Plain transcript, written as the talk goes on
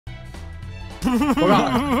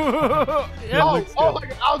Yeah, oh my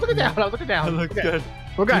God. I was looking down. I was looking down. That looks Okay. good.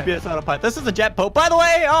 We're good. GPS autopilot. This is a jet boat, by the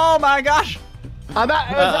way. Oh my gosh. I'm not.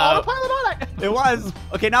 There's autopilot on it. It was.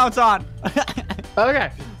 Okay, now it's on.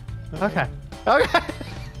 Okay. Okay. Okay.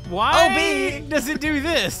 Why does it do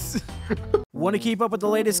this? Want to keep up with the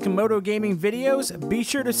latest Camodo gaming videos? Be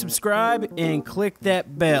sure to subscribe and click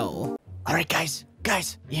that bell. All right, guys.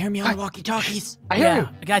 Guys, you hear me on the walkie-talkies? I hear you.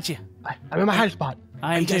 I got you. I'm in my hiding spot.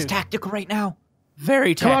 I Are am you guys too. tactical right now?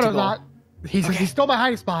 Very Come on, tactical. not. He stole my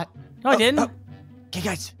hiding spot. No, I didn't. Okay,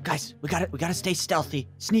 guys, we gotta stay stealthy.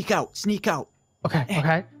 Sneak out. Okay.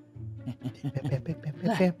 Okay.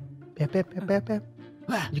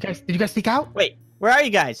 Did you guys sneak out? Wait, where are you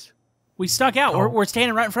guys? We stuck out. Oh. We're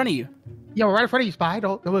standing right in front of you. Yeah, we're right in front of you, Spy.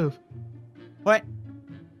 Don't move. What?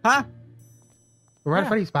 Huh? We're right in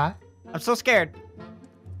front of you, Spy. I'm so scared.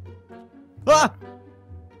 Ah!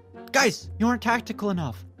 Guys, you aren't tactical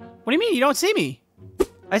enough. What do you mean? You don't see me?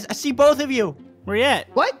 I see both of you. Where you at?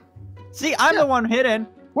 What? See, I'm the one hidden.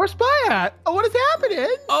 Where's Spy at? Oh, what is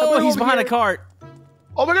happening? Oh, I'm he's over behind here. a cart.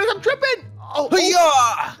 Oh my goodness, I'm tripping. Oh,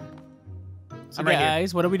 Yeah. So I'm right here.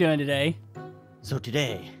 guys, what are we doing today? So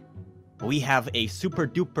today, we have a super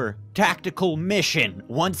duper tactical mission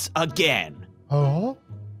once again. Oh.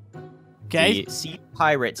 Okay. The sea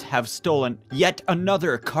pirates have stolen yet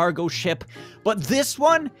another cargo ship, but this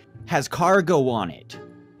one has cargo on it.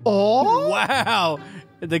 Oh. Wow.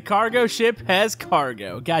 The cargo ship has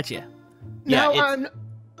cargo. Gotcha. Now Yeah,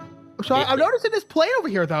 I'm noticing this plane over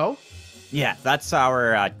here, though. Yeah, that's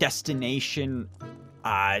our destination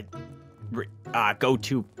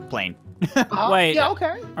go-to plane. Wait. Yeah.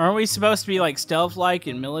 Okay. Aren't we supposed to be like stealth-like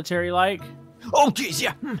and military-like? Oh, jeez,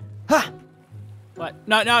 yeah. Ha. What?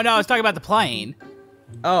 No. I was talking about the plane.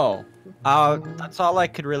 Oh, that's all I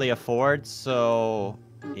could really afford, so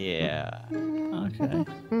yeah. Okay.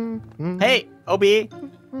 Hey, OB.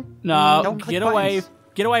 No, Don't click get away. buttons.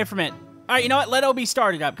 Get away from it. All right, you know what? Let OB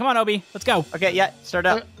start it up. Come on, OB. Let's go. Okay, yeah, start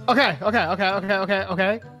up. Okay.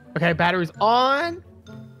 Okay. Batteries on.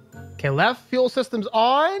 Okay. Left fuel system's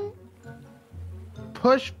on.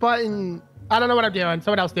 Push button. I don't know what I'm doing.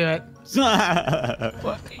 Someone else do it.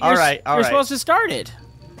 All right. You're supposed to start it.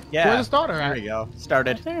 Yeah. Where's the starter There at? we go.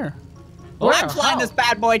 Started. There. Well, Where? I'm flying How? this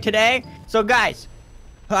bad boy today. So, guys,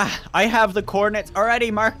 I have the coordinates already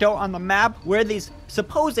marked out on the map where these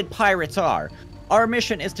supposed pirates are. Our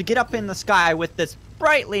mission is to get up in the sky with this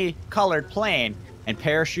brightly colored plane and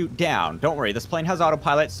parachute down. Don't worry, this plane has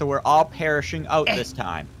autopilot, so we're all parachuting out this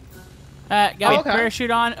time. Got Oh, a okay.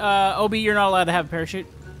 parachute on. OB, you're not allowed to have a parachute.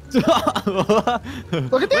 Look at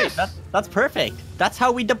Wait, this. that's perfect. That's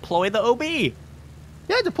how we deploy the OB.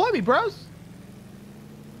 Yeah, deploy me, bros.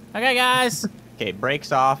 Okay, guys. Okay,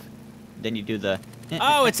 brakes off. Then you do the...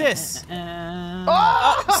 Oh, it's this.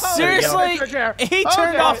 Oh, Seriously? There we go. He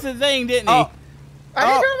turned Okay. off the thing, didn't he? Oh. I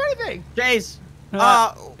didn't Oh. hear anything. Jace,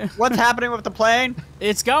 Uh, what's happening with the plane?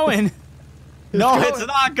 It's going. No, going. it's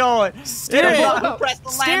not going. Steer It it. won't. Who pressed the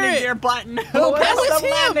Steer landing it. gear button? Who That That pressed was the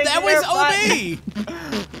him. landing That gear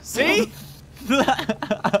was OB. See?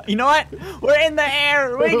 button? You know what? We're in the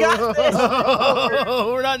air. We got this.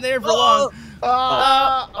 We're not there for long.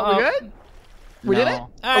 Are we good? We did it? No.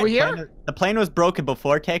 Are we here? The plane was broken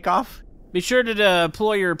before takeoff. Be sure to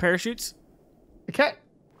deploy your parachutes. Okay.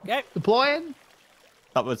 Okay. Deploying.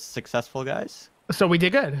 That was successful, guys. So we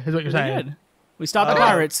did good, is what you're Pretty saying. good. We stopped the Okay.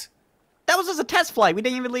 pirates. That was just a test flight. We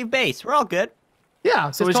didn't even leave base. We're all good.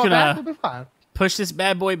 Yeah, So so we're it's just all gonna- back, we'll be fine. Push this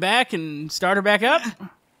bad boy back and start her back up.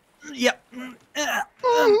 Yep.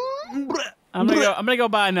 I'm gonna go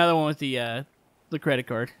buy another one with the credit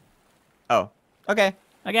card. Oh, okay.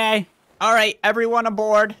 Okay. All right, everyone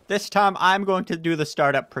aboard. This time I'm going to do the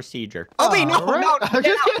startup procedure. Oh, wait, no, All right. no. I'm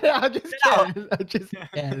just kidding. I'm just out. kidding. I'm just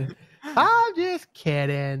kidding. I'm just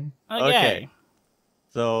kidding. Okay. Okay.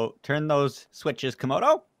 So turn those switches,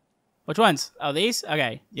 Camodo. Which ones? Oh, these?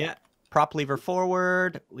 Okay. Yeah. Prop lever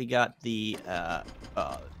forward. We got the,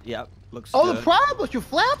 yeah, looks Oh, good. the problem was your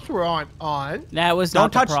flaps were on. That was Don't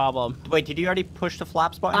not touch- the problem. Wait, did you already push the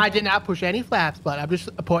flaps button? I did not push any flaps, but I'm just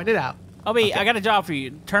pointing it out. OB, I got a job for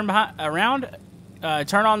you. Turn around.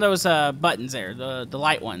 Turn on those buttons there, the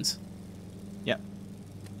light ones. Yep.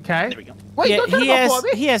 Okay. There we go. Wait, don't turn them off for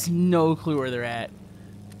me. He has no clue where they're at.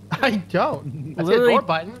 I don't. That's the Literally- door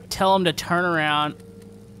button. Tell him to turn around.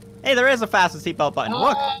 Hey, there is a fasten seatbelt button.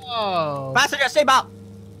 Look. Oh. Fasten your seatbelt.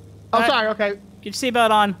 Oh, sorry. Okay. Get your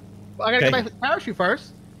seatbelt on. Well, I gotta Okay. get my parachute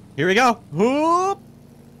first. Here we go. Whoop.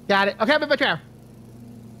 Got it. Okay, I'm in my chair.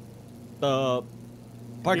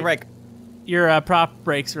 Parking brake. Your prop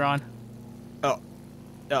brakes are on. Oh.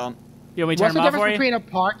 You want me to turn What's them the off for difference you? between a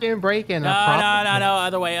parking brake and a No, prop? no.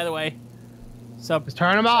 Other way. So Just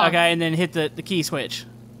turn them off. okay, and then hit the key switch.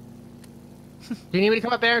 Do you need me to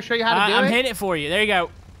come up there and show you how to do I'm it? hitting it for you. There you go.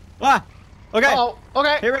 Ah, okay. Oh,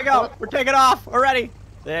 okay. Here we go. We're taking off already.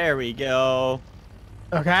 There we go.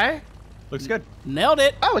 Okay. Looks good. Nailed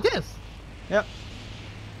it. Oh, it is. Yep.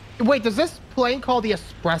 Wait, does this plane call the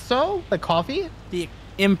espresso, like coffee? The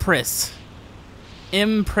Empress.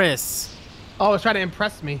 Empress. Oh, it's trying to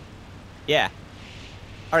impress me. Yeah.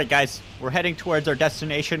 All right, guys. We're heading towards our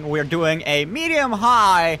destination. We're doing a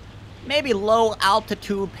medium-high, maybe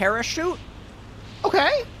low-altitude parachute.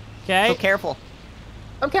 Okay. Okay. So careful.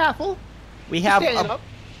 I'm careful. We have Standing up.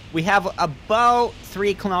 we have about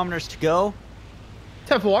 3 kilometers to go.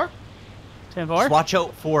 10-4. 10-4. Just watch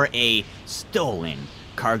out for a stolen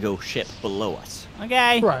cargo ship below us.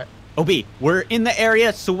 Okay. Right. OB, we're in the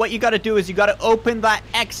area, so what you got to do is you got to open that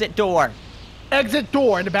exit door. Exit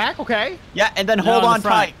door in the back. Okay. Yeah, and then No, hold in the on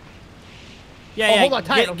front. tight. Yeah, Oh, yeah. hold on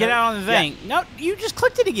tight, Get, okay. get out on the thing. No, you just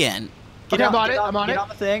clicked it again. Okay, I'm on it. I'm on get it. on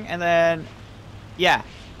the thing, and then, yeah.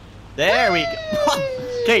 There we go.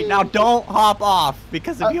 Okay, now don't hop off,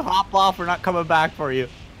 because if you hop off, we're not coming back for you.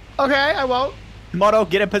 Okay, I won't. Moto,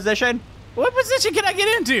 get in position. What position can I get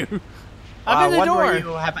into? I'm in the One door. where you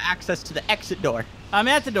have access to the exit door. I'm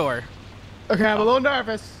at the door. Okay, I'm a little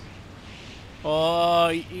nervous.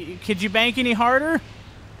 Oh, could you bank any harder?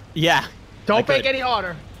 Yeah. Don't I bank could. any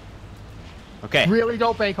harder. Okay. Really,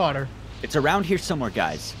 don't bank harder. It's around here somewhere,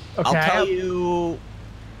 guys. Okay. I'll tell you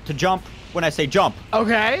to jump when I say jump.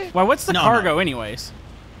 Okay. Well, what's the No, cargo, anyways?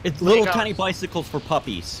 It's little Legos. tiny bicycles for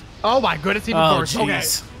puppies. Oh my goodness, even Oh, worse. Okay.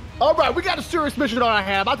 jeez. All right, we got a serious mission on our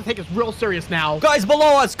hand. I'm about to take this real serious now. Guys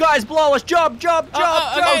below us! Guys below us! Jump! Jump!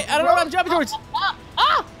 Jump! Okay, Jump! I don't know what I'm jumping towards. Jump!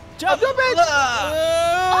 I'm jumping.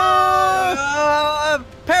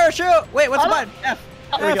 Parachute! Wait, what's the I button? F.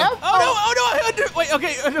 There we go. F. Oh no! Wait,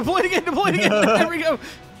 okay, deploy it again. There we go.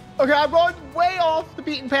 Okay, I'm going way off the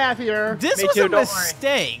beaten path here. This Me was too, a don't worry.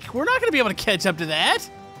 mistake. We're not going to be able to catch up to that.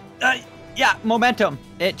 Yeah, momentum.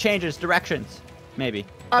 It changes directions. Maybe.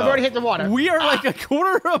 I've Oh. already hit the water. We are like a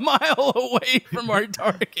quarter of a mile away from our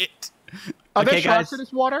target. Are there Okay, sharks guys. in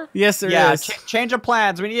this water? Yes, there Yeah, is. change of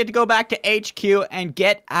plans. We need to go back to HQ and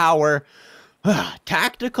get our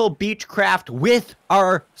tactical beechcraft with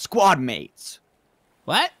our squad mates.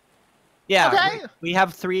 What? Yeah, Okay. we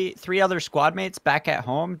have three other squad mates back at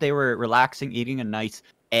home. They were relaxing, eating a nice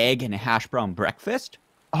egg and a hash brown breakfast.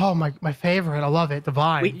 Oh, my favorite. I love it.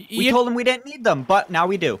 Divine. We told them we didn't need them, but now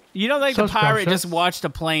we do. You know, like So the pirate scrumptious. just watched a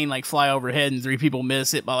plane like fly overhead and 3 people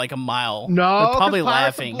miss it by like a mile. no, They're 'cause probably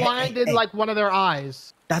pirates laughing. blinded like one of their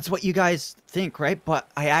eyes. That's what you guys think, right? But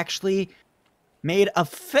I actually made a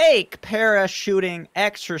fake parachuting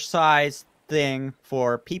exercise thing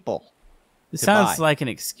for people. It sounds Goodbye. like an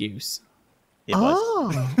excuse. It was.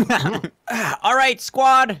 Oh. All right,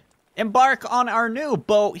 squad. Embark on our new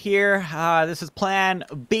boat here. This is Plan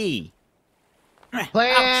B.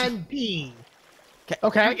 Plan B.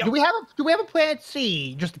 Okay. Do we have a plan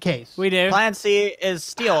C just in case? We do. Plan C is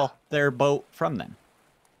steal their boat from them.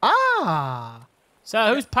 Ah.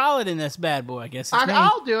 So who's piloting this bad boy? I guess it's me.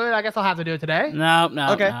 I'll do it. I guess I'll have to do it today. No.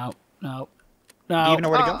 Okay. No. Do you even know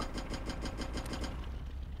where to go?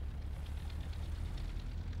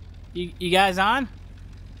 You guys on?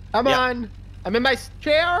 I'm Yep. on. I'm in my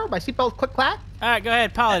chair. My seatbelt click clack. All right, go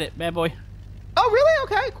ahead. Pilot it, bad boy. Oh, really?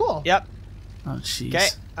 Okay, cool. Yep. Oh, jeez.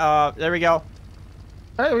 Okay. There we go. All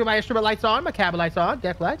right, we got my instrument lights on, my cabin lights on,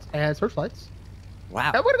 deck lights, and search lights.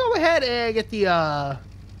 Wow. I'm gonna go ahead and get the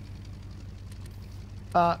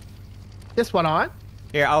this one on.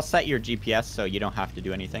 Here, I'll set your GPS so you don't have to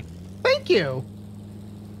do anything. Thank you.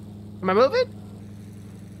 Am I moving?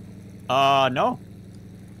 No.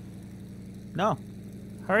 No.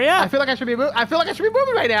 Hurry I up. feel like I should be moving. I feel like I should be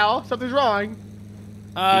moving right now. Something's wrong.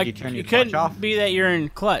 Did you turn your it couldn't clutch off? be that you're in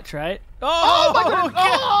clutch, right? Oh my goodness! okay.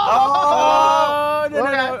 Oh!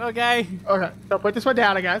 No, okay. Okay, so put this one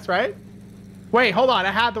down, I guess, right? Wait, hold on.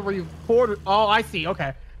 I had the recorder. Oh, I see.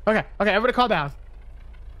 Okay. Everybody calm down.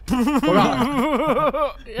 Hold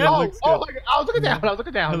on. Yeah. Oh, my God. I was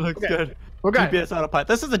looking down. Okay. good. We're good. GPS autopilot.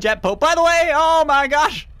 This is a jet boat, by the way. Oh my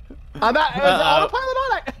gosh. I'm not. Is the autopilot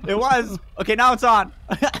on it? It was. Okay, now it's on.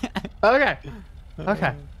 Okay.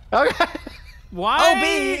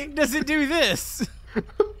 Why does it do this?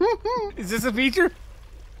 Is this a feature?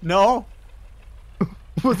 No.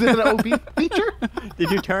 Was it an OB feature?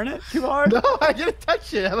 Did you turn it too hard? No, I didn't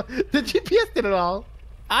touch it. The GPS did it all.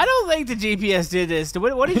 I don't think the GPS did this.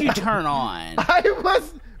 What did you turn on? I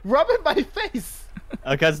was rubbing my face.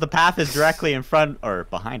 Because the path is directly in front or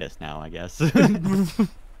behind us now, I guess. All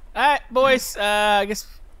right, boys. I guess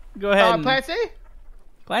go ahead. Plan C?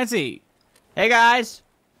 Clancy. Hey guys.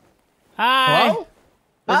 Hi. Hello?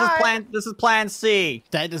 This is plan C.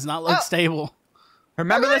 That does not look stable.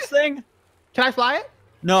 Remember Okay. this thing? Can I fly it?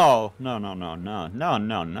 No. I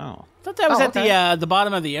thought that was Oh, at the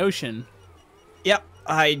bottom of the ocean. Yep,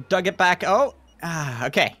 I dug it back. Oh,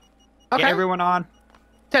 okay. Okay. Get everyone on.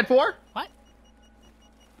 10-4. What?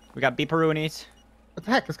 We got beeparoonies. What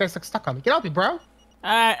the heck? This guy's like stuck on me. Get off me, bro. All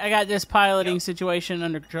right, I got this piloting situation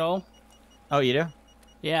under control. Oh, you do?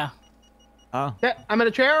 Yeah. Oh. Yeah, I'm in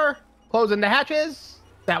a chair. Closing the hatches.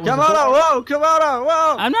 That was Camodo, whoa, Camodo,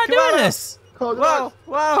 whoa. I'm not doing this. Close the Whoa, doors.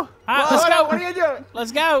 whoa. All right, let's Hold go. on, what are you doing?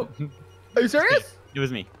 Let's go. Are you serious? It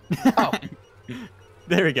was me. Oh.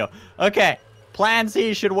 There we go. Okay. Plan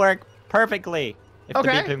C should work perfectly if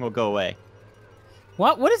Okay. the beeping will go away.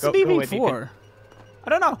 What? What is the Go away, beeping for? I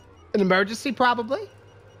don't know. An emergency, probably.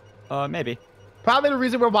 Maybe. Probably the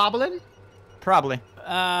reason we're wobbling. Probably.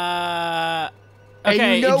 And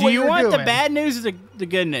Okay. you know Do what you you're want the doing. bad news or the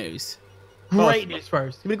good news? Great news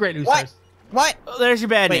first. Give me the great news What? first. What? Oh, there's your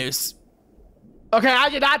bad Wait. news. Okay, I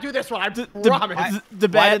did not do this one. I promise.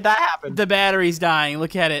 Why did that happen? The battery's dying.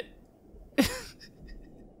 Look at it.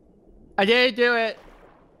 I didn't do it.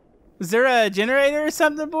 Is there a generator or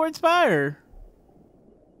something aboard Spire?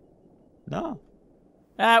 No.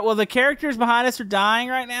 Well, the characters behind us are dying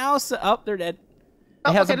right now. So, oh, they're dead.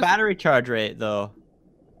 It has okay, a battery charge rate, though.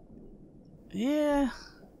 Yeah.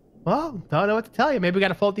 Well, don't know what to tell you. Maybe we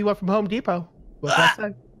got a faulty one from Home Depot. What's that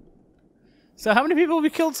say? So how many people have we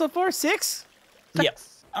killed so far? 6? Yep.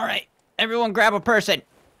 All right. Everyone grab a person.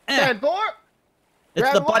 10-4. It's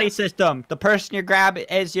Grab the one. buddy system. The person you grab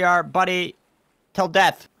is your buddy till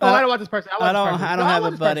death. Oh, I don't want this person. I don't this person. have want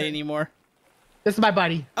a this buddy person. anymore. This is my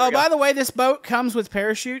buddy. Oh, we go. by the way, this boat comes with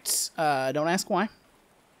parachutes. Don't ask why.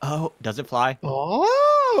 Oh, does it fly?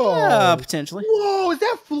 Oh. Potentially. Whoa, is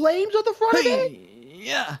that flames on the front of it?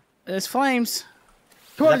 Yeah. There's flames.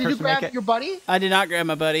 Come on, that did you person make grab it? your buddy? I did not grab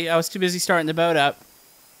my buddy. I was too busy starting the boat up.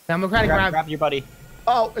 I'm gonna try to grab. Grab your buddy.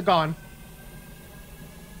 Oh, it's gone.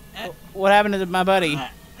 What happened to my buddy?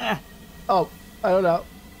 Oh, I don't know.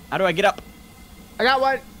 How do I get up? I got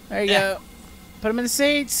one. There you go. Put him in the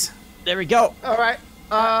seats. There we go. All right.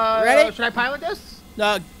 Ready? Should I pilot this?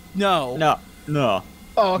 No. No.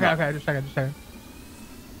 Oh, okay, No. okay. Just a second.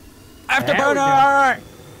 Afterburner!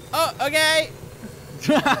 Oh, okay.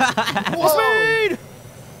 Whoa. Speed.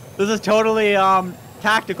 This is totally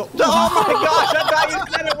tactical. Oh my gosh! I thought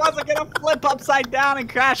you said it wasn't gonna flip upside down and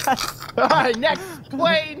crash. All right, next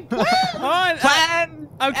plane. On. Plan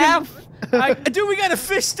I'm F. Dude, we got a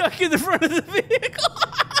fish stuck in the front of the vehicle.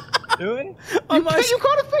 Do it. on, my, You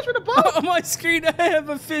caught a fish with a boat. on my screen, I have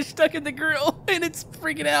a fish stuck in the grill, and it's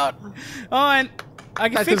freaking out. I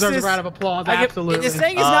can That fix deserves this. a round of applause. I can- Absolutely. This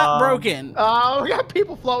thing is not broken. Oh, we got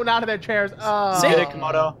people floating out of their chairs. See? Get it,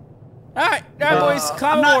 Camodo. All right, boys,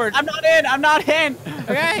 climb aboard. I'm not in. I'm not in.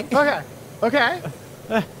 Okay. Okay.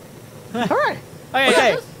 All right.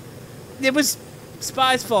 Okay. It was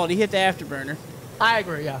Spy's fault. He hit the afterburner. I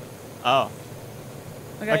agree. Yeah. Oh.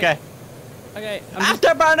 Okay. Okay. Okay.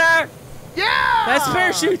 Afterburner. Yeah. That's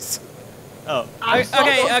parachutes. Oh. I'm so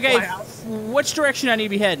Okay. close to Okay. my house. Which direction I need to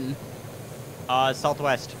be heading?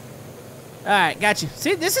 Southwest. All right, got you.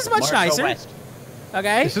 See, this is much Marshall nicer. West.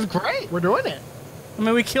 Okay. This is great. We're doing it. I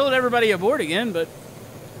mean, we killed everybody aboard again, but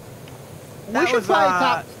That We should was,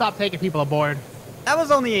 probably stop taking people aboard. That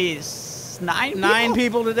was only 9 9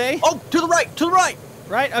 people today. Oh, to the right. To the right.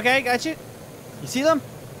 Right. Okay, got you. You see them?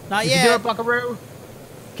 Not You can do yet. it, Buckaroo.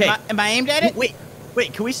 Okay. Am I aimed at it? Wait.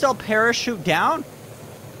 Can we still parachute down?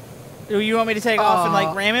 Do you want me to take off and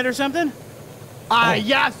like ram it or something?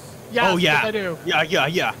 Yes. Yes. Oh yeah. Yes, I do.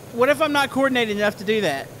 Yeah. What if I'm not coordinated enough to do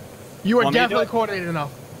that? You are Want me to do definitely it? coordinated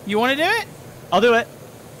enough. You want to do it? I'll do it.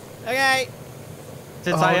 Okay.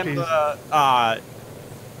 Since Oh, I am geez.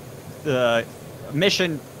 the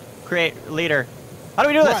mission leader. How do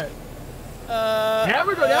we do this? Right. There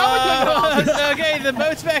we go. Now we go. Okay, the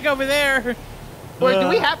boat's back over there. Wait, do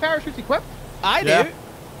we have parachutes equipped? I Yeah. do.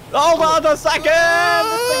 Hold on a second!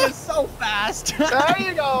 This thing is so fast. There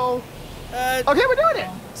you go. Uh, Okay, we're doing it.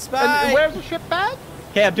 Spy. And where's the ship bag?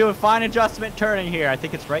 Okay, I'm doing fine adjustment turning here. I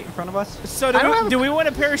think it's right in front of us. So I don't have a- do we want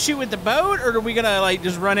to parachute with the boat, or are we gonna like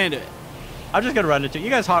just run into it? I'm just gonna run into it. You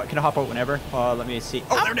guys can hop out whenever. Let me see.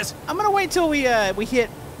 Oh, there it is. I'm gonna wait till we hit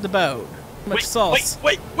the boat. Much sauce.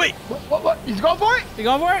 Wait. What? He's going for it? You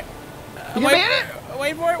going for it? You wait, made it?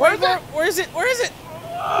 Wait for it. Where's Wait for it? it. Where is it? Where is it?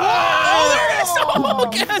 Oh, there it is. Oh,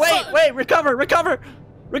 okay, I saw- Wait, recover. Recovered.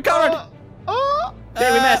 Oh,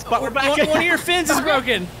 Okay, we missed, but we're back. One of your fins is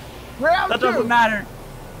broken. round That two. doesn't matter.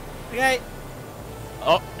 Okay.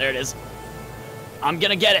 Oh, there it is. I'm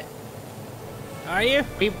gonna get it. Are you?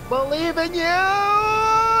 We believe in you.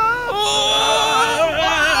 Oh,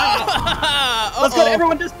 Let's go,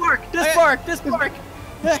 everyone. Disbark.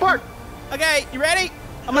 Spark. Okay, you ready?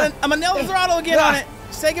 I'm gonna nail the throttle again on it.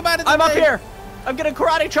 Say goodbye to the I'm up thing. here. I'm gonna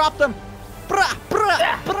karate chop them. Brah,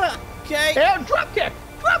 brah, brah. Okay. And drop kick.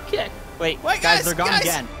 Drop kick. Wait, Wait, guys, they're gone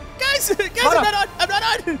again. Guys, Hold I'm on. not on. I'm not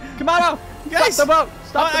on. Camodo, Guys. stop the boat.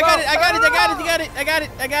 Stop the boat.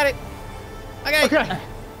 I got it. Okay. Okay.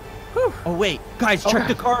 Oh wait, guys, check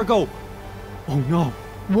the cargo. Oh no,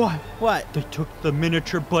 What? What? they took the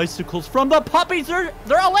miniature bicycles from the puppies. They're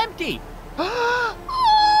all empty.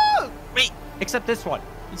 Wait, except this one.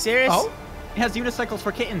 You serious? Oh? It has unicycles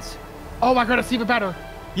for kittens. Oh my god, it's even better.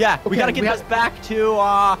 Yeah, we Okay, gotta get we this have- back to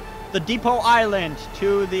the depot island,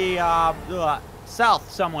 to the south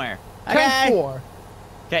somewhere. Okay. 10-4.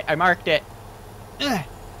 Okay, I marked it. Ugh.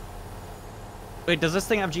 Wait, does this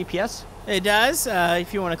thing have GPS? It does.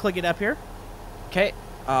 If you want to click it up here. Okay,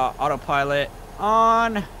 autopilot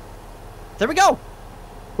on. There we go.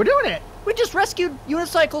 We're doing it. We just rescued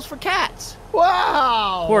unicycles for cats.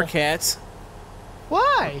 Wow. Poor cats.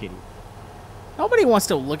 Why? Nobody wants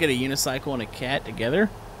to look at a unicycle and a cat together.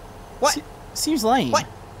 What? Seems lame. What?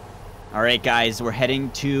 All right, guys, we're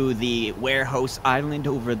heading to the warehouse island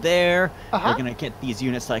over there. We're gonna get these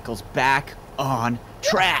unicycles back on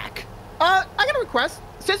track. I got a request.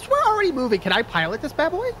 Since we're already moving, can I pilot this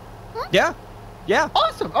bad boy? Yeah, yeah.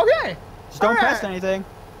 Awesome. Okay. Just don't All press right. anything.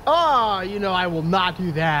 Oh, you know I will not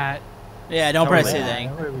do that. Yeah, don't press man. anything.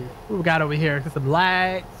 What we got over here? Just some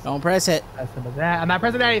lights. Don't press it. Some of that. I'm not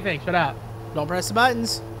pressing anything. Shut up. Don't press the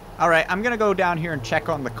buttons. All right, I'm gonna go down here and check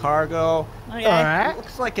on the cargo. Okay. All right.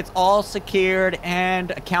 Looks like it's all secured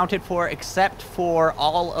and accounted for, except for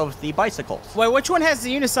all of the bicycles. Wait, which one has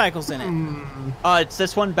the unicycles in it? It's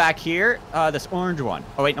this one back here, this orange one.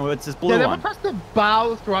 Oh wait, no, it's this blue Yeah, never one. press the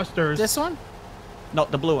bow thrusters. This one? No,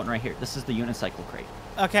 the blue one right here. This is the unicycle crate.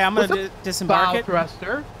 Okay, I'm What's gonna the disembark bow it.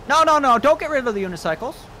 thruster. No, don't get rid of the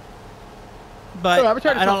unicycles. But Oh, I'm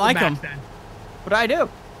trying to I don't talk like to them. Max then. What do I do?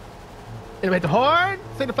 Anyway, the horn.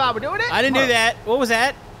 Signify we're doing it. I didn't do Huh. that. What was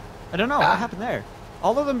that? I don't know. What happened there?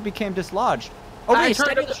 All of them became dislodged. Oh, I wait, turned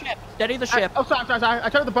steady the- the ship. Steady the ship. Oh, sorry. I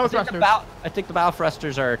turned the bow thrusters. I think the bow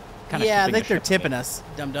thrusters are kind of Yeah, I think they're tipping us,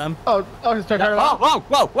 dum-dum. Oh, turn it Oh, off.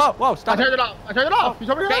 whoa, I stop turned it. it off. I turned it off. You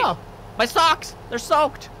told me to turn it Okay. off. My socks, they're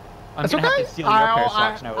soaked. I'm That's gonna okay. have to steal your pair of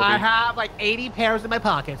socks now, I Obi. have like 80 pairs in my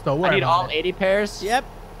pockets. Don't I worry need about all it. 80 pairs. Yep.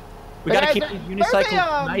 We gotta Hey, keep guys, these there's a,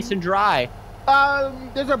 unicycles nice and dry.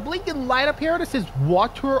 There's a blinking light up here that says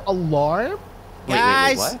water alarm. Wait,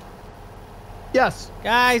 Guys. what? Yes.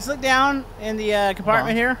 Guys, look down in the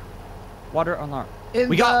compartment here. Water alarm. In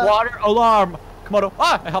We got the- water alarm. Komodo.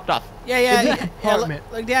 Ah, I helped off. Yeah, In the yeah. Look, compartment.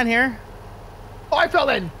 look down here. Oh, I fell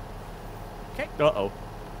in. Uh-oh.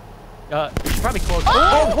 You should probably close.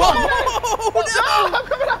 Oh, Oh, no, I'm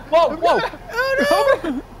coming up. Whoa, I'm whoa. coming up. Oh,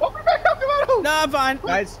 no. Open it back up, Camodo. No, I'm fine.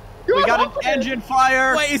 Guys, You we got open an it. engine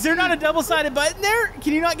fire. Wait, is there not a double-sided button there?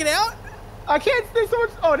 Can you not get out? I can't see so much.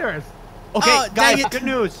 Oh, there is. Okay, Oh, guys, dang it. good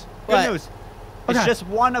news. What? Good news. It's Okay. just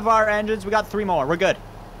one of our engines. We got 3 more. We're good.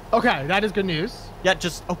 Okay, that is good news. Yeah,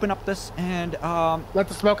 just open up this and Let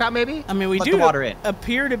the smoke out, maybe. I mean, we Let do the water in.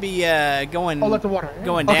 appear to be going Oh, let the water in.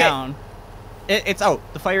 going Okay. down. it's out.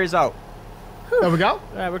 The fire is out. There we go. All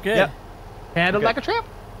right, we're good. Yep. Handled Okay. like a champ.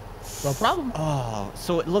 No problem. Oh,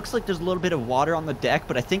 so it looks like there's a little bit of water on the deck,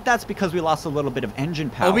 but I think that's because we lost a little bit of engine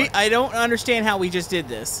power. Obi, I don't understand how we just did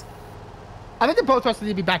this. I think the boat thrusters need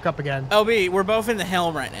to be back up again. Obi, we're both in the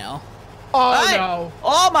helm right now. Oh, Hey! no.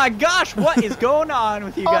 Oh my gosh, what is going on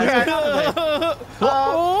with you guys? Okay.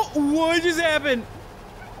 Oh, what just happened?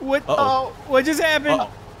 What? Uh-oh. What just happened?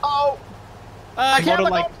 Oh, I can't Komodo, let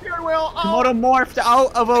go like- of the steering wheel. Oh. Komodo morphed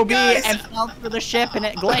out of OB Guys. and fell through the ship and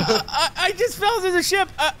it glitched. I just fell through the ship.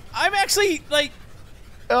 I'm actually like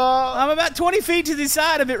Are I'm about 20 feet to the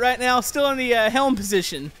side of it right now, still in the helm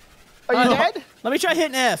position. you dead? Let me try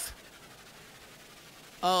hitting F.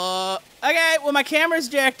 Okay, well my camera's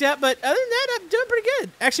jacked up, but other than that, I'm doing pretty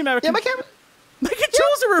good. Actually, Yeah, my camera. my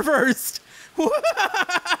controls are reversed.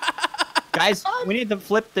 Guys, we need to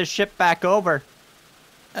flip this ship back over.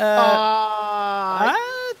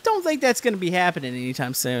 I don't think that's going to be happening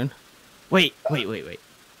anytime soon. Wait.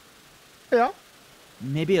 Yeah.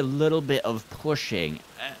 Maybe a little bit of pushing.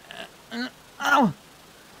 Oh.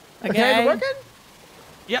 Okay, is it working?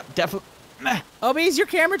 Yep, definitely. Obi, is your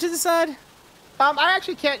camera to the side? I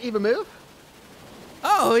actually can't even move.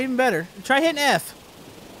 Oh, even better. Try hitting F.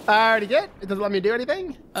 I already did. It doesn't let me do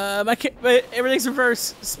anything. But everything's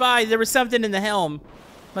reversed. Spy, there was something in the helm.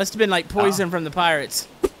 Must have been like poison from the pirates.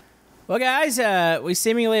 Well, guys, we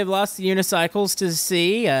seemingly have lost the unicycles to the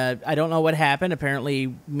sea. I don't know what happened.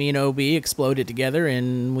 Apparently, me and OB exploded together,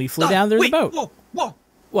 and we flew down through Wait, the boat. Whoa.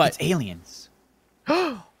 What? It's aliens.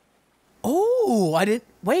 Oh, I didn't.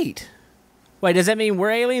 Wait. Wait, does that mean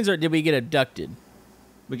we're aliens or did we get abducted?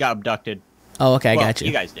 We got abducted. Oh, okay, Well, I got you.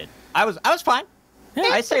 You guys did. I was fine. Yeah,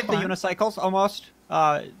 I saved the fine. unicycles almost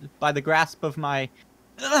by the grasp of my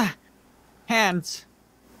hands.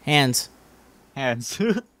 Hands. Hands.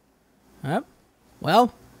 Yep.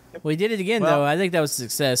 Well, we did it again, Well- though. I think that was a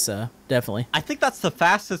success, definitely. I think that's the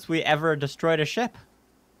fastest we ever destroyed a ship.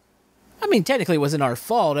 I mean, technically, it wasn't our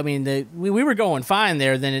fault. I mean, we were going fine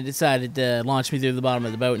there, then it decided to launch me through the bottom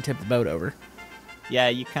of the boat and tip the boat over. Yeah,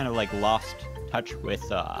 you kind of like lost touch with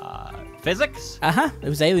physics, Uh-huh. It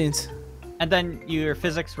was aliens. and then your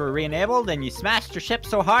physics were re-enabled, and you smashed your ship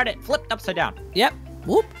so hard it flipped upside down. Yep.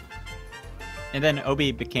 Whoop. And then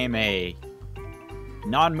Obi became a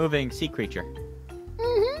non-moving sea creature.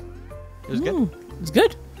 It was good. It's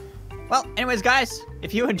good. Well, anyways, guys,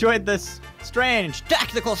 if you enjoyed this strange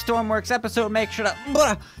tactical Stormworks episode, make sure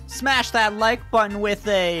to smash that like button with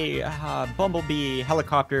a bumblebee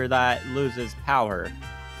helicopter that loses power.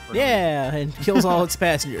 Yeah, and kills all its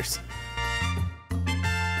passengers.